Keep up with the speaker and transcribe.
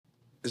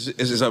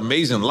it's an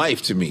amazing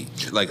life to me.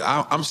 Like,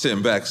 I'm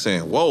sitting back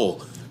saying,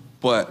 whoa,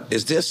 but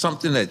is there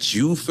something that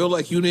you feel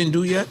like you didn't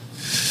do yet?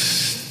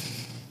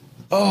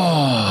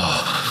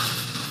 Oh.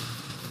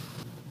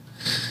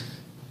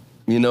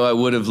 You know, I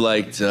would have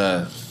liked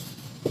my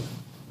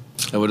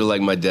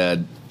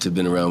dad to have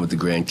been around with the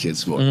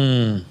grandkids more.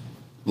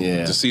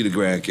 Yeah. To see the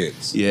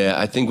grandkids. Yeah,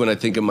 I think when I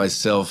think of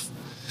myself,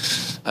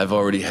 I've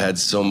already had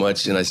so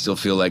much, and I still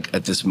feel like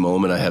at this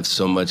moment I have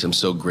so much. I'm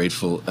so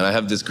grateful. And I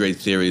have this great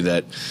theory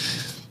that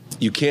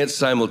you can't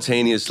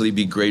simultaneously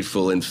be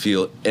grateful and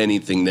feel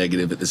anything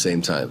negative at the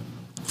same time.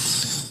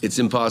 It's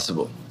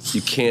impossible.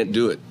 You can't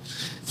do it.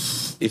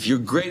 If you're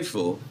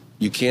grateful,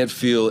 you can't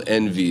feel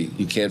envy.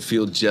 You can't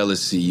feel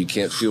jealousy. You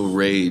can't feel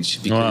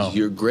rage because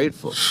you're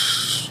grateful.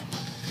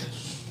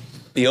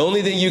 The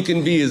only thing you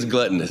can be is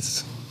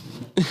gluttonous.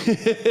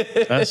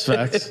 That's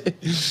facts.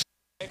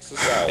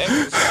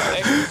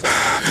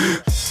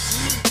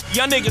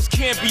 Y'all niggas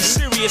can't be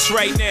serious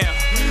right now.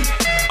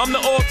 I'm the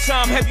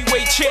all-time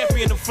heavyweight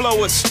champion of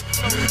flowers.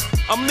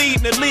 I'm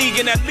leading the league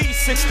in at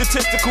least 6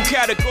 statistical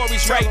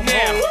categories right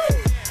now.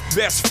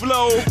 Best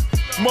flow,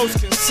 most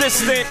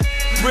consistent,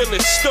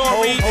 realest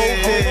story,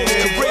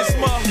 most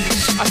charisma.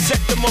 I set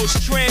the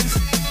most trends,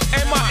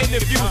 and my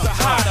interviews are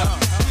hotter.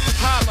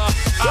 Holla,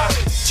 I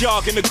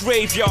jog in the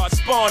graveyard,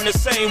 spawn the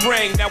same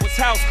ring that was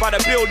housed by the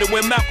building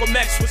where Malcolm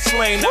X was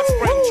slain. I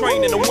spring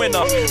train in the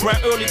winter,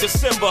 around early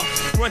December,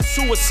 run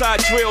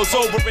suicide drills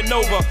over and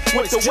over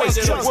with the weight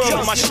of the world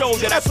on my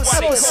shoulder. That's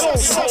why they call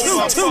me home.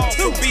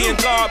 I'm being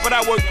God, but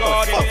I work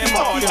hard and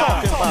hard.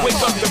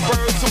 Wake up the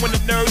birds, so when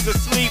the nerves are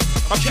asleep,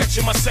 I'm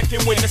catching my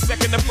second wind the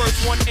second the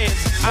first one ends.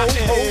 I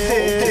am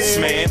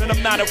this man, and I'm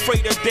not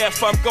afraid of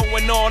death. I'm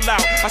going all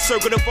out. I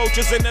circle the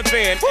vultures in the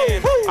van, and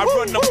I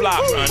run the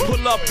block.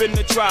 Pull up in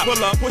the drop,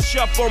 push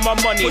up on my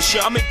money.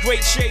 I'm in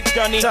great shape,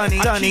 Dunny. I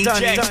keep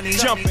jacks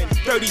jumping,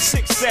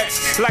 36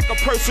 sets. Like a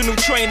personal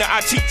trainer,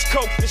 I teach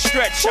coke to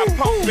stretch. I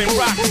pump and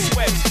rock and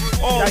sweat.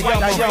 All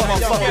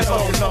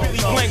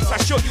blanks. I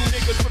show you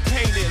niggas what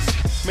pain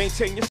is.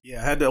 Maintain your...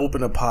 Yeah, I had to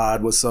open a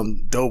pod with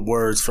some dope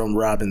words from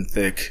Robin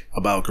Thicke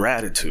about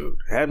gratitude.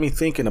 It had me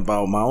thinking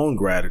about my own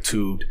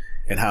gratitude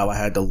and how I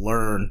had to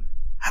learn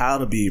how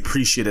to be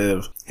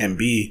appreciative and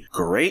be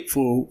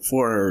grateful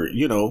for,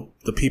 you know,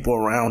 the people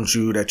around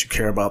you that you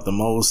care about the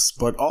most,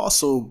 but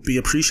also be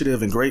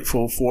appreciative and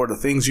grateful for the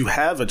things you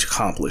have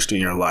accomplished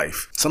in your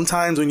life.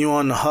 Sometimes when you're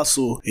on the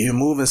hustle and you're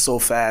moving so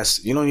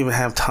fast, you don't even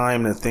have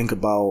time to think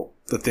about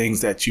the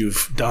things that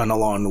you've done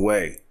along the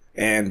way,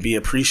 and be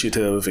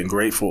appreciative and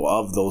grateful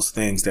of those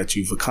things that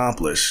you've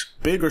accomplished.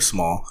 Big or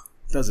small,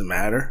 doesn't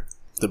matter.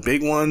 The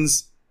big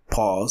ones,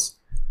 pause,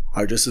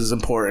 are just as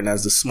important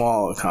as the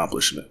small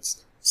accomplishments.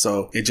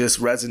 So it just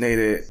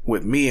resonated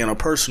with me on a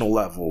personal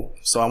level.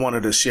 So I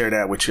wanted to share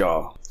that with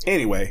y'all.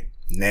 Anyway,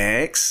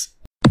 next.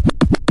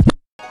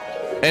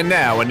 And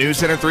now a News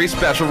Center 3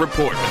 special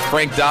report with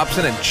Frank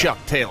Dobson and Chuck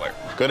Taylor.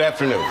 Good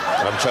afternoon.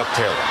 I'm Chuck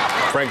Taylor.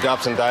 Frank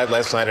Dobson died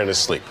last night in his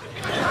sleep.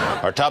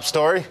 Our top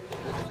story?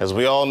 As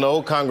we all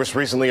know, Congress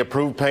recently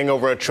approved paying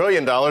over $1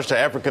 trillion to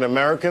African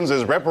Americans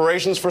as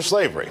reparations for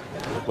slavery.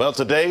 Well,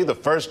 today, the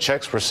first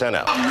checks were sent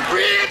out.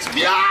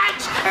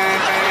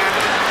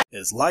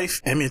 Is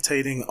life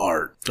imitating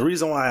art? The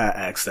reason why I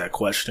asked that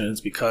question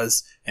is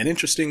because an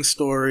interesting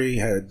story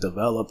had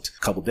developed a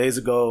couple days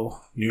ago,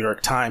 New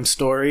York Times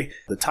story.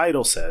 The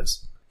title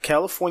says,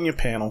 California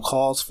panel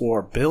calls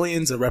for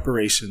billions of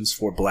reparations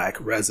for Black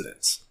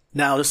residents.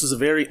 Now, this is a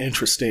very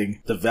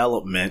interesting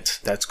development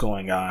that's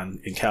going on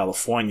in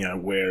California,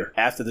 where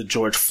after the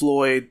George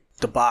Floyd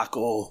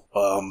debacle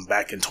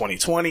back in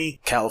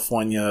 2020,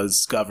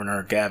 California's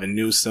Governor Gavin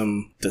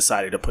Newsom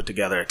decided to put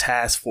together a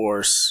task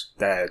force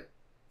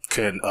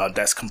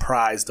that's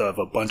comprised of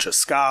a bunch of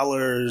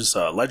scholars,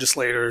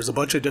 legislators, a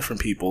bunch of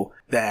different people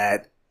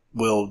that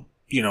will,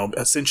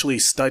 essentially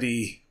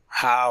study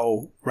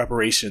how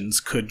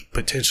reparations could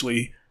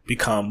potentially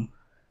become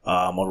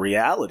a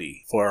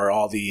reality for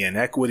all the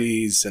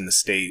inequities in the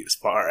state as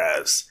far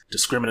as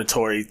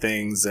discriminatory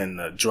things and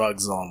the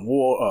drugs on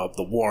war,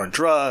 the war on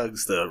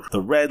drugs, the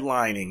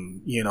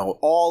redlining,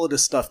 all of the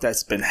stuff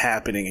that's been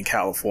happening in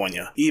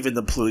California, even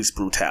the police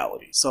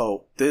brutality.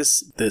 So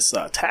this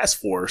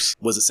task force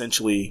was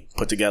essentially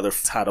put together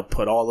how to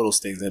put all of those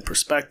things in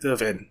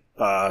perspective and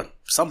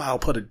somehow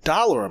put a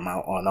dollar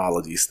amount on all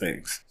of these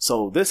things.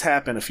 So this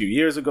happened a few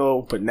years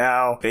ago, but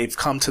now they've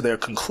come to their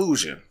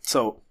conclusion.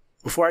 So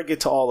before I get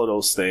to all of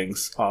those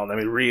things, let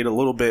me read a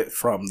little bit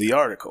from the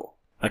article.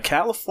 A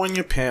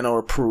California panel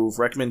approved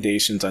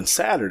recommendations on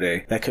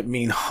Saturday that could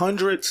mean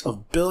hundreds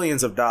of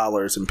billions of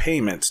dollars in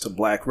payments to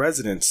Black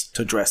residents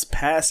to address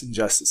past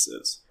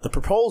injustices. The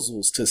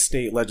proposals to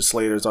state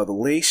legislators are the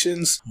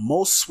nation's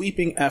most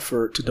sweeping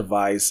effort to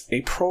devise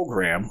a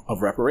program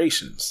of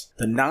reparations.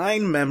 The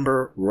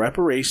 9-member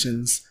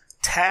Reparations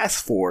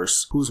task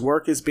force whose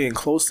work is being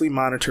closely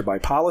monitored by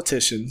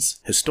politicians,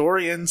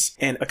 historians,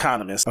 and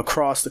economists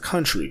across the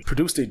country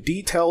produced a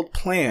detailed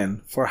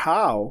plan for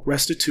how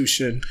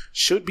restitution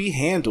should be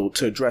handled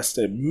to address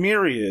the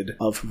myriad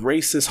of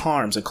racist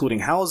harms, including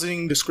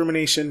housing,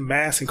 discrimination,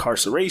 mass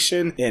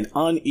incarceration, and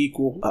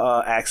unequal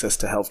access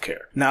to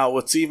healthcare. Now,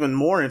 what's even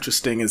more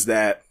interesting is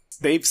that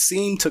they've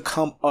seemed to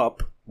come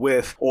up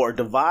with or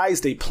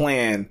devised a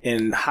plan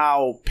in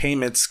how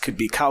payments could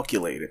be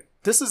calculated.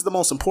 This is the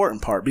most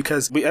important part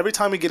because every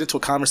time we get into a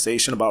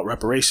conversation about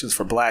reparations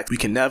for Black, we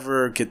can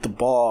never get the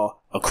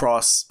ball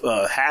across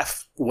a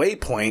halfway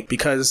point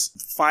because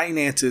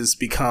finances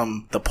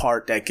become the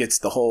part that gets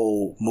the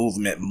whole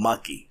movement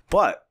mucky.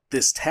 But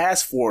this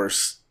task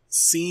force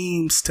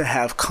seems to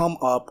have come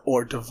up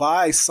or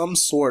devised some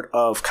sort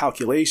of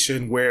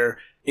calculation where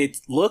it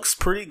looks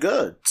pretty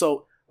good.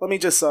 So let me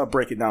just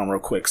break it down real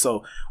quick.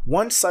 So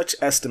one such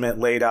estimate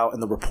laid out in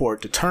the report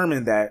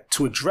determined that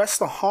to address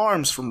the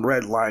harms from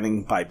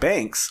redlining by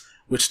banks,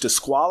 which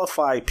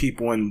disqualify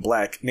people in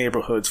Black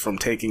neighborhoods from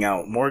taking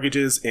out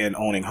mortgages and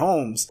owning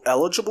homes,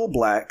 eligible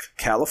Black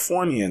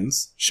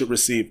Californians should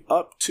receive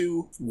up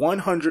to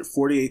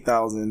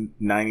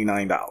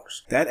 $148,099.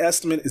 That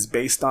estimate is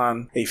based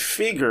on a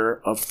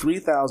figure of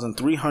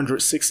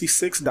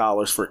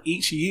 $3,366 for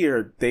each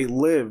year they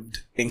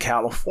lived in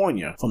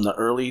California from the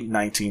early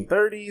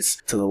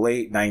 1930s to the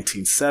late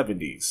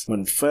 1970s,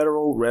 when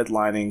federal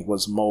redlining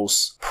was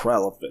most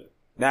prevalent.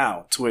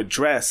 Now, to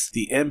address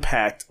the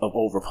impact of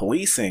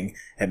over-policing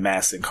and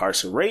mass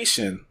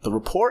incarceration, the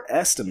report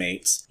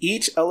estimates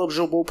each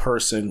eligible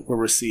person will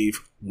receive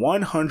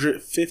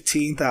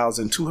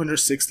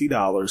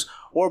 $115,260,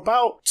 or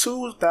about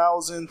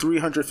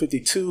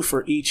 $2,352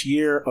 for each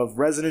year of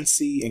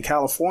residency in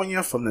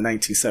California from the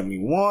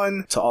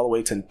 1971 to all the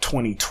way to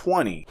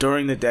 2020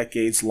 during the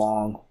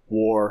decades-long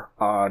war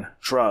on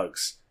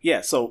drugs.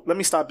 Yeah, so let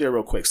me stop there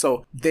real quick.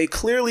 So they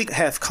clearly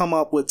have come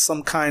up with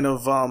some kind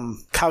of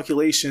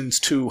calculations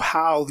to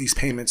how these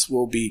payments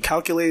will be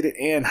calculated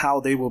and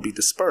how they will be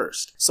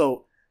dispersed.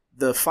 So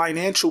the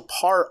financial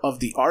part of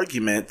the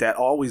argument that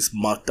always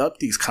mucked up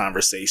these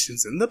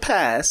conversations in the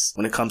past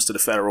when it comes to the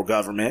federal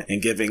government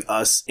and giving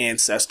us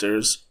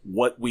ancestors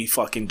what we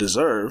fucking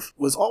deserve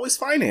was always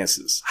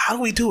finances. How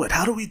do we do it?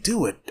 How do we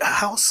do it?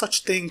 How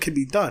such thing can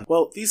be done?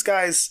 Well, these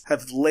guys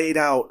have laid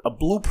out a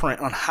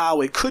blueprint on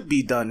how it could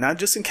be done, not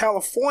just in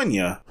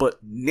California, but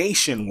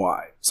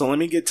nationwide. So let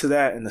me get to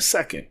that in a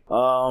second.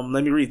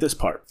 Let me read this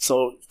part.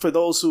 So for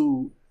those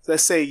who,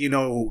 let's say,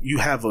 you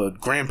have a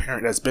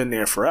grandparent that's been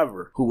there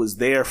forever, who was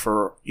there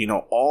for,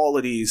 all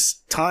of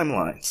these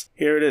timelines.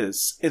 Here it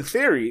is. In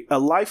theory, a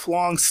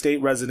lifelong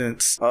state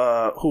resident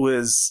who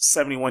is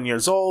 71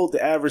 years old,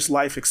 the average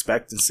life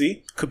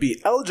expectancy, could be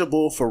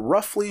eligible for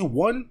roughly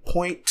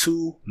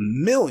 $1.2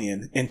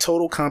 million in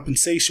total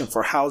compensation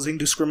for housing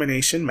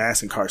discrimination,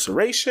 mass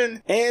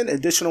incarceration, and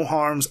additional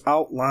harms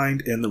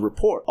outlined in the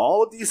report.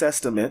 All of these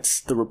estimates,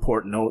 the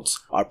report notes,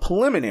 are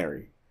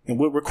preliminary and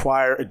would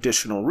require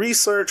additional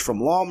research from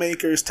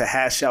lawmakers to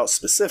hash out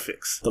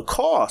specifics. The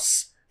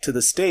costs to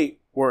the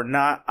state were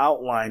not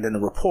outlined in the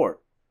report,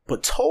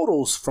 but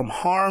totals from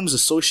harms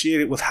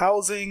associated with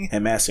housing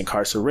and mass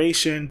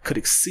incarceration could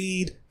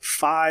exceed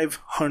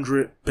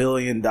 $500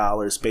 billion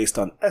based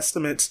on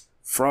estimates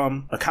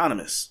from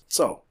economists.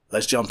 So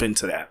let's jump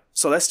into that.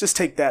 So let's just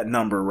take that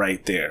number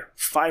right there,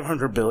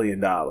 $500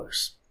 billion.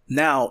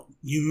 Now,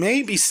 you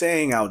may be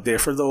saying out there,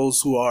 for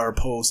those who are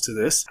opposed to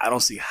this, I don't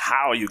see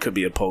how you could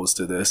be opposed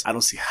to this. I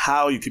don't see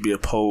how you could be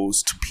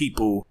opposed to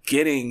people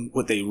getting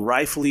what they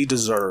rightfully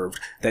deserved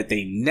that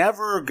they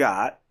never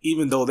got,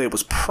 even though they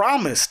was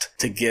promised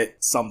to get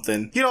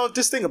something.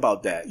 Just think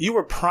about that. You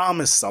were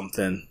promised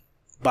something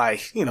by,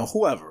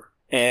 whoever.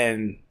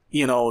 And,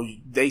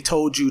 they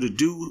told you to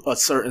do a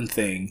certain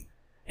thing.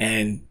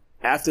 And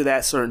after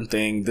that certain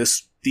thing,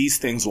 these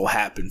things will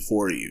happen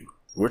for you.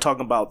 We're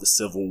talking about the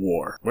Civil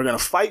War. We're going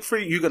to fight for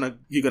you.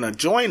 You're going to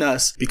join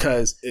us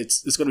because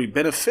it's going to be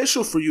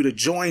beneficial for you to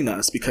join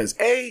us because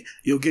A,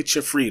 you'll get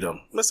your freedom.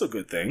 That's a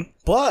good thing.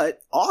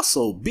 But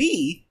also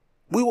B,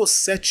 we will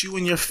set you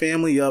and your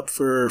family up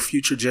for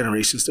future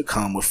generations to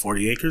come with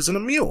 40 acres and a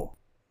mule.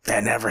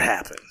 That never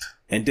happened.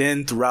 And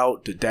then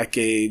throughout the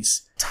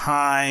decades,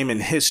 time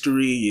and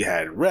history, you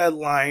had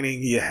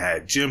redlining, you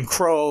had Jim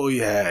Crow,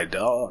 you had, the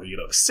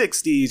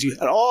 60s, you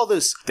had all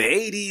this, the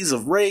 80s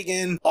of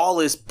Reagan, all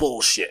this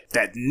bullshit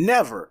that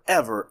never,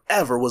 ever,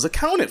 ever was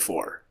accounted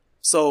for.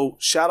 So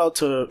shout out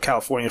to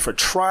California for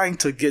trying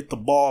to get the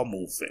ball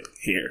moving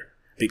here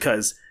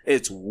because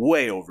it's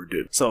way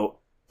overdue. So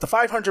the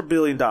 $500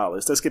 billion,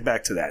 let's get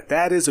back to that.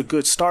 That is a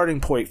good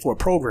starting point for a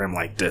program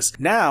like this.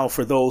 Now,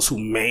 for those who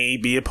may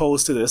be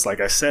opposed to this, like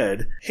I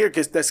said,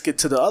 let's get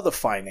to the other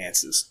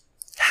finances.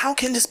 How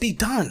can this be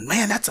done?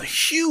 Man, that's a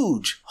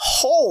huge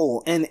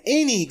hole in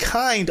any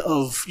kind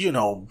of,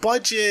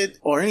 budget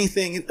or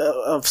anything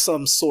of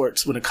some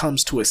sorts when it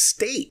comes to a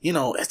state.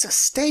 It's a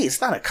state.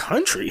 It's not a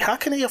country. How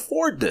can they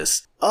afford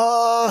this?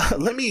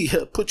 Let me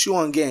put you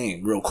on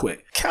game real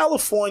quick.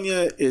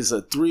 California is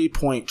a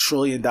 $3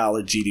 trillion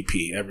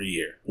GDP every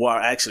year. Well,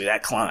 actually,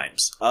 that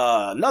climbs.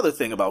 Another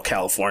thing about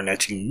California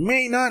that you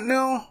may not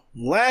know.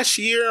 Last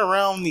year,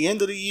 around the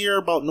end of the year,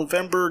 about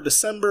November,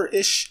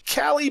 December-ish,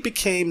 Cali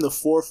became the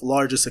 4th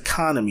largest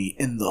economy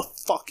in the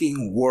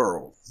fucking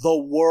world. The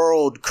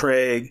world,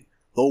 Craig.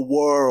 The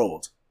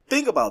world.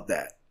 Think about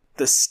that.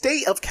 The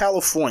state of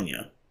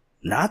California,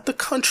 not the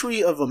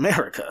country of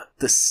America,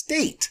 the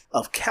state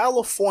of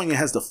California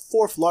has the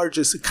 4th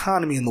largest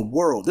economy in the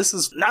world. This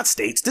is not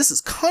states, this is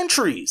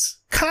countries,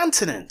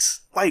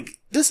 continents. Like,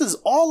 this is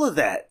all of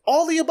that,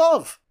 all the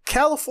above.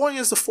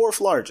 California is the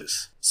 4th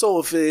largest. So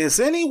if there's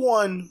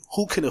anyone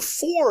who can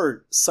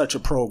afford such a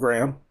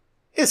program,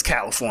 it's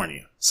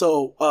California.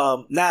 So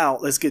now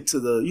let's get to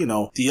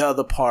the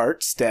other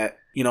parts that,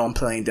 I'm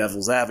playing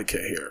devil's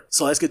advocate here.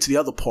 So let's get to the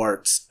other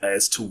parts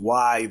as to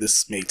why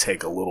this may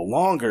take a little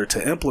longer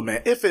to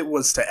implement if it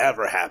was to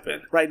ever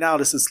happen. Right now,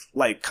 this is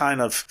like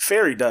kind of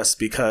fairy dust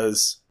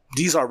because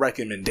these are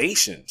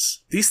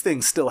recommendations. These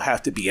things still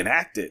have to be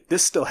enacted.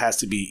 This still has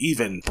to be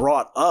even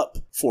brought up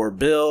for a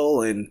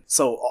bill. And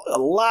so a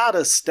lot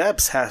of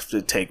steps have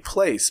to take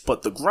place.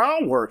 But the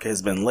groundwork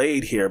has been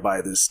laid here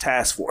by this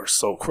task force.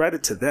 So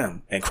credit to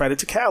them and credit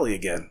to Cali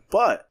again.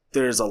 But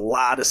there's a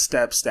lot of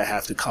steps that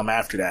have to come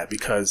after that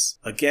because,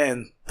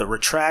 again, the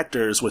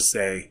retractors would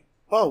say,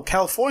 well,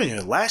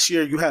 California, last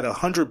year you had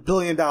 $100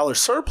 billion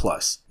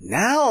surplus.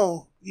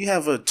 Now you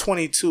have a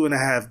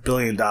 $22.5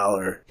 billion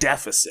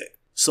deficit.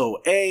 So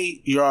A,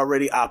 you're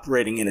already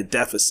operating in a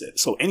deficit.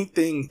 So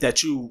anything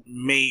that you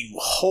may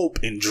hope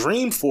and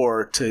dream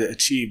for to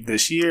achieve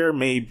this year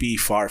may be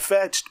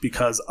far-fetched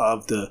because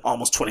of the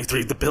almost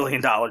 $23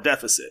 billion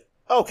deficit.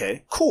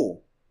 Okay,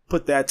 cool.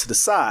 Put that to the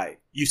side.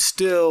 You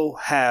still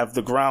have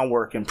the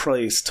groundwork in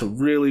place to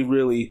really,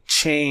 really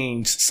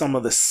change some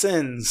of the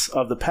sins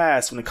of the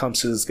past when it comes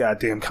to this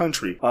goddamn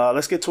country.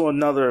 Let's get to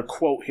another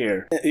quote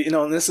here.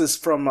 And this is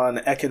from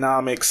an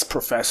economics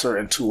professor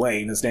in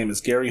Tulane. His name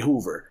is Gary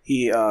Hoover.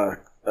 I'm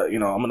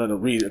going to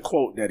read a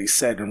quote that he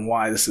said and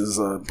why this is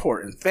an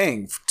important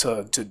thing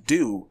to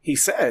do. He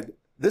said,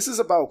 "This is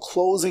about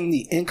closing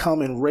the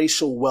income and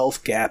racial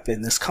wealth gap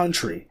in this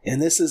country.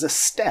 And this is a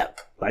step.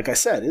 Like I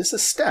said, it's a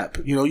step.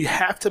 You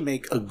have to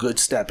make a good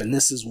step, and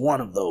this is one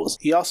of those."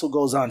 He also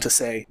goes on to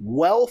say,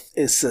 wealth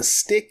is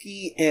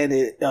sticky and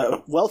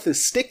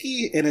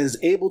is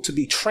able to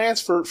be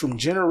transferred from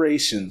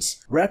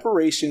generations.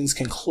 Reparations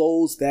can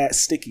close that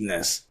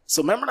stickiness.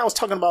 So remember when I was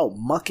talking about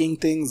mucking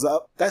things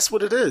up? That's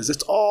what it is.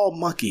 It's all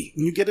mucky.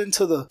 When you get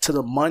into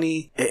the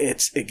money,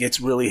 it gets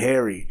really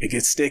hairy. It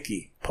gets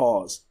sticky.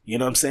 Pause. You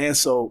know what I'm saying?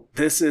 So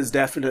this is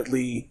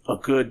definitely a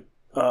good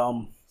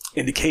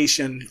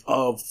indication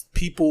of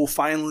people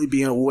finally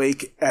being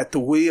awake at the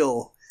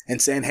wheel and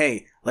saying,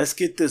 hey, let's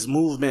get this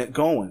movement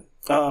going.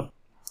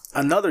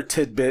 Another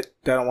tidbit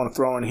that I want to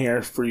throw in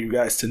here for you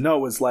guys to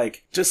know is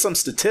like just some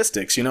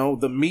statistics.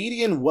 The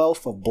median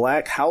wealth of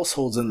black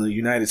households in the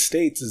United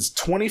States is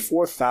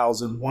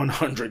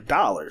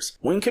 $24,100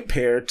 when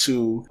compared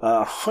to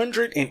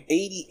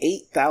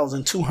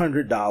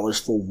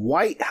 $188,200 for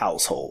white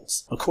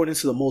households, according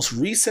to the most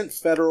recent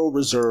Federal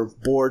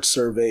Reserve Board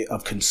survey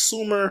of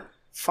consumer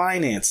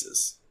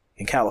finances.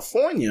 In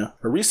California,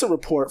 a recent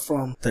report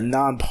from the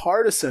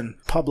Nonpartisan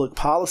Public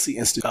Policy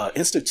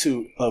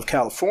Institute of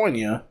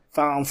California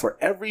found for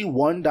every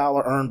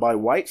 $1 earned by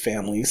white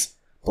families,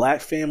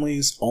 black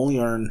families only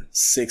earn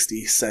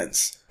 60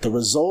 cents. The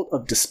result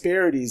of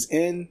disparities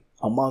in,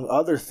 among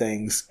other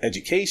things,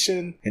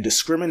 education and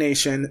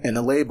discrimination in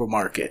the labor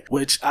market,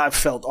 which I've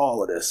felt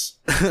all of this.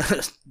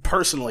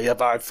 Personally,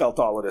 I've felt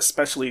all of this,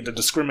 especially the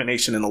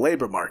discrimination in the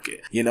labor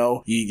market. You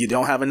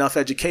don't have enough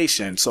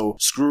education, so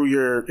screw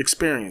your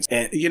experience.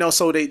 And,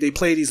 so they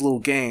play these little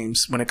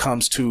games when it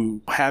comes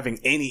to having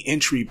any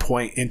entry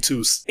point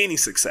into any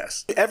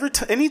success.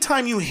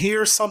 Anytime you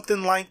hear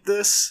something like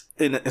this,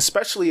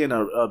 especially in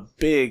a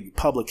big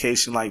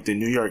publication like the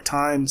New York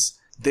Times,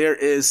 there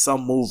is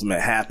some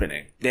movement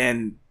happening.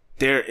 Then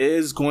there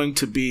is going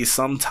to be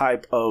some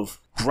type of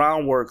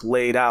groundwork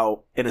laid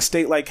out in a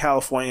state like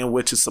California,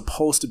 which is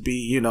supposed to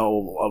be, a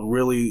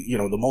really,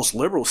 the most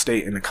liberal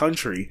state in the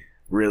country,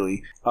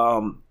 really.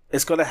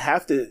 It's going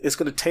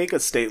to take a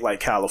state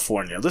like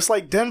California, just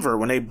like Denver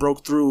when they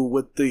broke through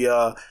with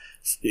the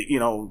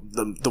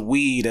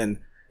weed and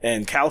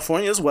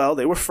California as well.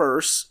 They were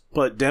first,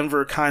 but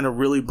Denver kind of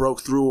really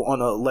broke through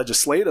on a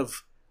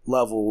legislative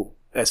level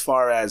as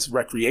far as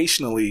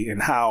recreationally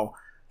and how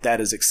that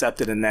is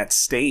accepted in that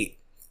state.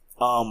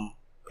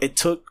 It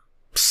took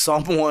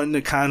someone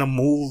to kind of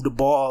move the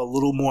ball a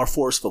little more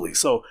forcefully.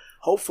 So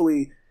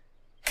hopefully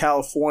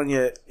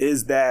California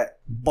is that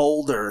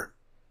boulder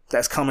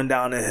that's coming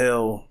down the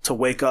hill to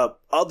wake up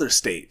other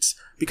states.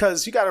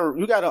 Because you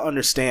gotta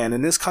understand,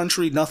 in this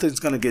country, nothing's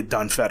gonna get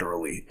done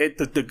federally.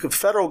 The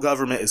federal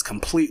government is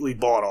completely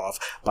bought off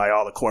by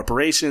all the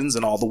corporations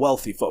and all the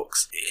wealthy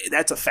folks.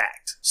 That's a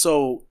fact.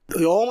 So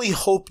the only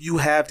hope you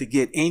have to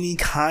get any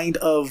kind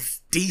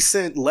of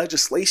decent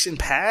legislation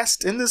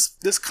passed in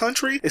this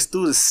country is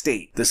through the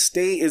state. The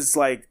state is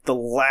like the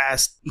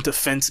last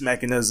defense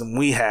mechanism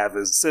we have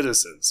as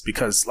citizens,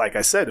 because like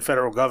I said, the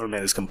federal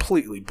government is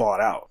completely bought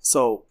out.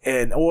 So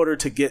in order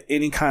to get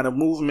any kind of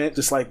movement,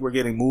 just like we're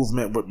getting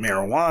movement with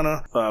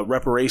marijuana,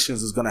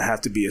 reparations is going to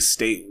have to be a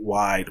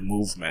statewide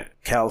movement.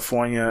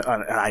 California,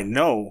 I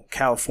know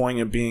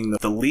California being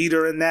the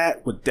leader in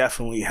that would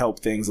definitely help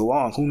things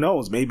along. Who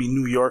knows? Maybe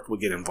New York would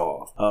get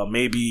involved.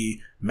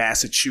 Maybe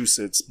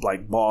Massachusetts,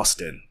 like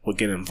Boston, would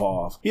get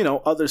involved. You know,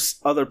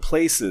 other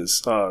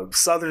places,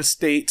 southern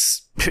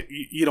states,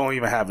 you don't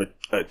even have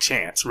a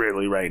chance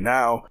really right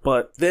now.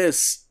 But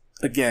this,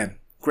 again,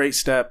 great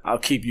step. I'll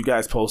keep you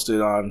guys posted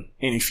on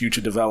any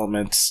future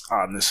developments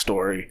on this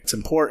story. It's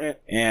important,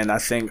 and I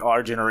think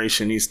our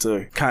generation needs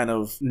to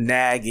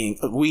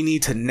we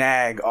need to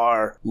nag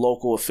our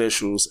local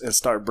officials and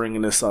start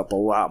bringing this up a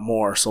lot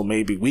more, so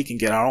maybe we can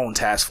get our own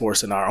task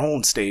force in our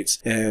own states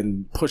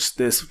and push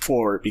this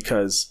forward.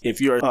 Because if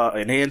you're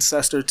an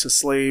ancestor to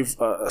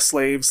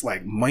slaves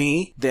like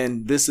me,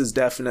 then this is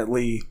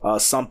definitely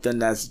something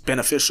that's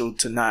beneficial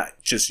to not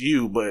just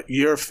you, but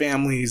your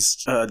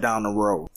families down the road.